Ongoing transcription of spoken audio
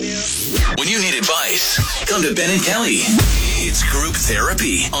you need advice, come to Ben and Kelly. It's group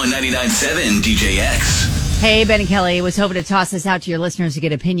therapy on 99.7 DJX. Hey, Ben and Kelly was hoping to toss this out to your listeners to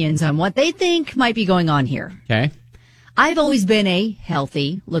get opinions on what they think might be going on here. Okay. I've always been a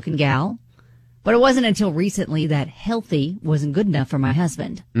healthy-looking gal, but it wasn't until recently that healthy wasn't good enough for my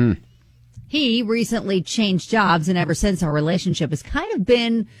husband. He recently changed jobs, and ever since our relationship has kind of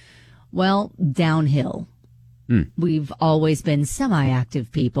been, well, downhill. We've always been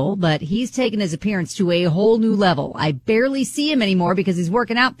semi-active people, but he's taken his appearance to a whole new level. I barely see him anymore because he's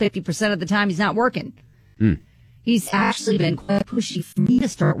working out 50% of the time he's not working. He's actually been quite pushy for me to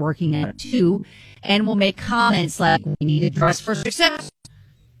start working out too, and will make comments like, we need to dress for success.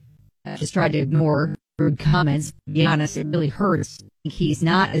 I just tried to ignore rude comments. To be honest, it really hurts. He's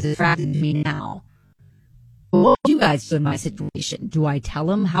not as attracted to me now. What do you guys do in my situation? Do I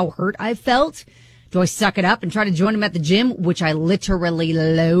tell him how hurt I felt? Do I suck it up and try to join him at the gym, which I literally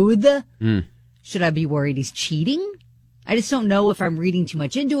loathe? Should I be worried he's cheating? I just don't know if I'm reading too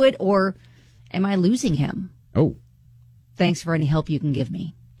much into it, or am I losing him? Oh. Thanks for any help you can give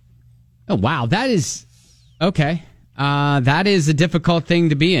me. Oh, wow. That is... Okay. That is a difficult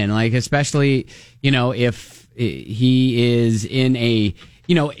thing to be in, like, especially, if he is in a...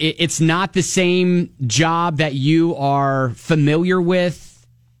 it's not the same job that you are familiar with.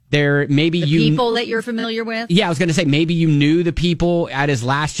 People that you're familiar with? Yeah, I was going to say, maybe you knew the people at his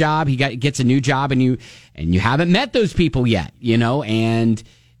last job. He gets a new job, and you haven't met those people yet, and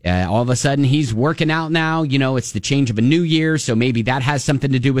all of a sudden he's working out now. It's the change of a new year, so maybe that has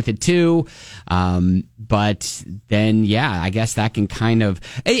something to do with it too. But then, yeah, I guess that can kind of...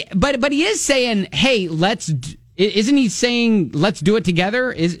 But he is saying, hey, isn't he saying, let's do it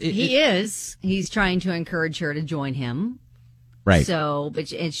together? He is. He's trying to encourage her to join him. Right. So,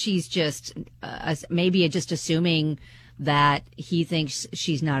 and she's just maybe just assuming that he thinks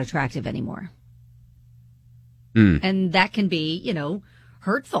she's not attractive anymore. And that can be,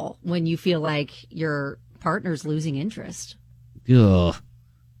 hurtful when you feel like your partner's losing interest. Ugh.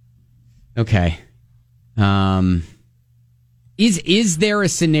 Okay. Is there a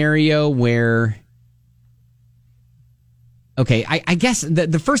scenario where... Okay, I guess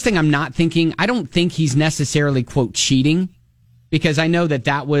the first thing I'm not thinking, I don't think he's necessarily, quote, cheating. Because I know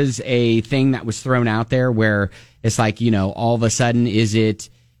that was a thing that was thrown out there where it's like, all of a sudden, is it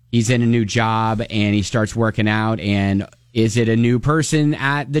he's in a new job and he starts working out, and is it a new person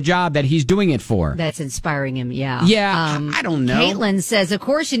at the job that he's doing it for? That's inspiring him, yeah. Yeah, I don't know. Caitlin says, of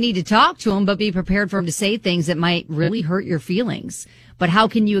course you need to talk to him, but be prepared for him to say things that might really hurt your feelings. But how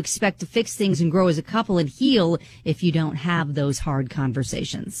can you expect to fix things and grow as a couple and heal if you don't have those hard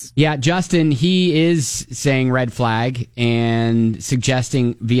conversations? Yeah, Justin, he is saying red flag and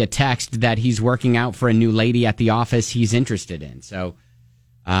suggesting via text that he's working out for a new lady at the office he's interested in. So,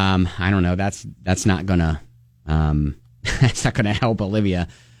 I don't know. That's not gonna that's not gonna help Olivia.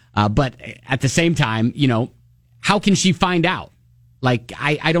 But at the same time, how can she find out? Like,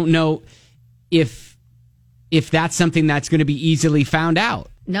 I don't know if that's something that's going to be easily found out.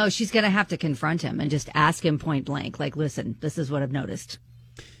 No, she's going to have to confront him and just ask him point blank, like, listen, this is what I've noticed.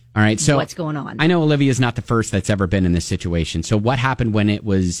 All right, so what's going on? I know Olivia's not the first that's ever been in this situation. So what happened when it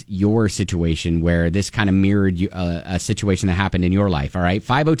was your situation where this kind of mirrored a situation that happened in your life? All right,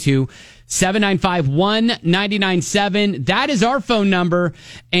 502-795-1997. That is our phone number,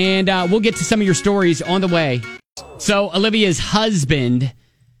 and we'll get to some of your stories on the way. So Olivia's husband...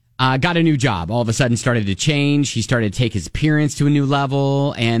 got a new job, all of a sudden started to change. He started to take his appearance to a new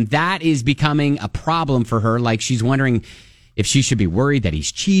level, and that is becoming a problem for her. Like, she's wondering if she should be worried that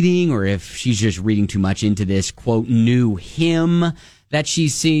he's cheating or if she's just reading too much into this, quote, new him that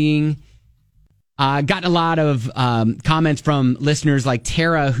she's seeing. Got a lot of comments from listeners like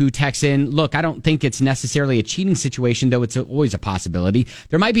Tara, who texts in, look, I don't think it's necessarily a cheating situation, though it's always a possibility.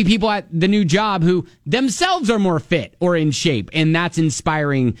 There might be people at the new job who themselves are more fit or in shape, and that's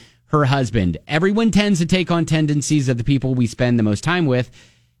inspiring her husband. Everyone tends to take on tendencies of the people we spend the most time with.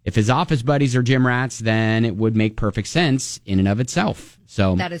 If his office buddies are gym rats, then it would make perfect sense in and of itself.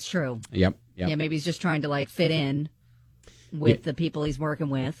 So that is true. Yep. Yeah, maybe he's just trying to fit in with the people he's working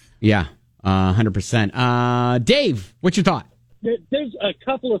with. Yeah, 100%. Dave, what's your thought? There's a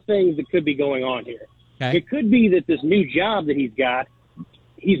couple of things that could be going on here. Okay. It could be that this new job that he's got,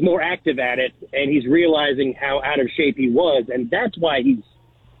 he's more active at it, and he's realizing how out of shape he was, and that's why he's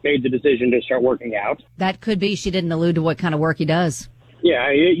made the decision to start working out. That could be. She didn't allude to what kind of work he does.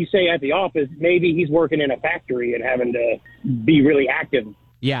 Yeah, you say at the office, maybe he's working in a factory and having to be really active.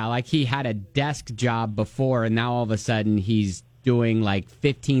 Yeah, like he had a desk job before, and now all of a sudden he's doing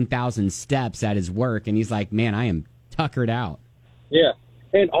 15,000 steps at his work, and he's like, man, I am tuckered out. Yeah,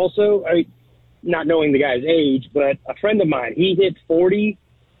 and also, not knowing the guy's age, but a friend of mine, he hit 40,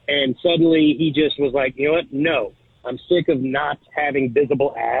 and suddenly he just was like, you know what? No, I'm sick of not having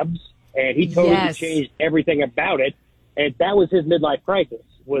visible abs. And he totally changed everything about it. And that was his midlife crisis,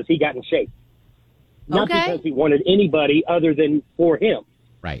 was he got in shape. Not because he wanted anybody other than for him.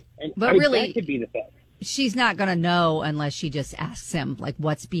 Right. And but really, that could be the fact. She's not going to know unless she just asks him, like,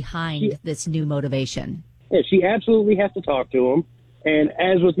 what's behind this new motivation. Yeah, she absolutely has to talk to him. And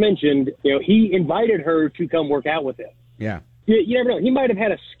as was mentioned, you know, he invited her to come work out with him. Yeah. You never know. He might have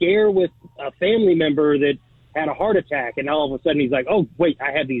had a scare with a family member that had a heart attack, and all of a sudden he's like, oh, wait,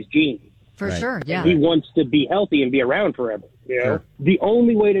 I have these genes. For sure, yeah. And he wants to be healthy and be around forever. You know? Sure. The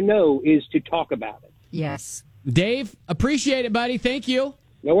only way to know is to talk about it. Yes. Dave, appreciate it, buddy. Thank you.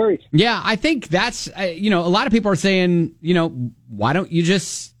 No worries. Yeah, I think that's, a lot of people are saying, why don't you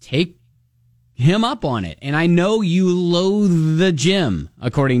just take him up on it? And I know you loathe the gym,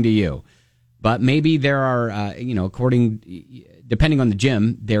 according to you. But maybe there are, depending on the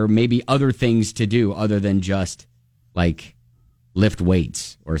gym, there may be other things to do other than just, like, lift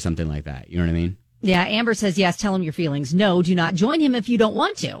weights or something like that. You know what I mean? Yeah, Amber says, yes, tell him your feelings. No, do not join him if you don't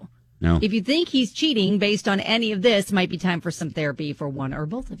want to. No. If you think he's cheating based on any of this, might be time for some therapy for one or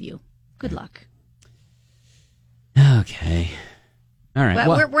both of you. Good luck. Okay. All right.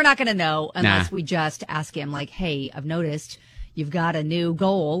 But we're not going to know unless we just ask him, like, hey, I've noticed you've got a new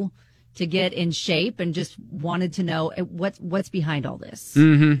goal to get in shape and just wanted to know what's behind all this.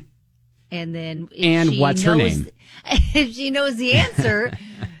 Mm-hmm. And then what's her name? If she knows the answer,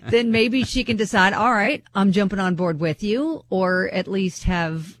 then maybe she can decide, all right, I'm jumping on board with you, or at least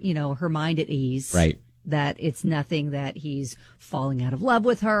have, her mind at ease. Right. That it's nothing that he's falling out of love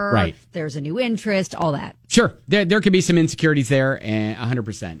with her. Right. There's a new interest, all that. Sure. There could be some insecurities there, and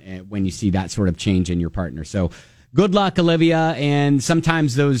 100% when you see that sort of change in your partner. So good luck, Olivia. And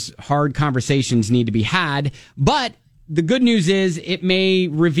sometimes those hard conversations need to be had, but the good news is it may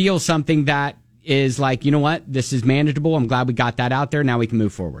reveal something that is like, you know what? This is manageable. I'm glad we got that out there. Now we can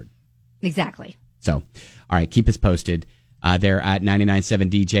move forward. Exactly. So, all right, keep us posted there at 99.7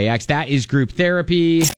 DJX. That is Group Therapy.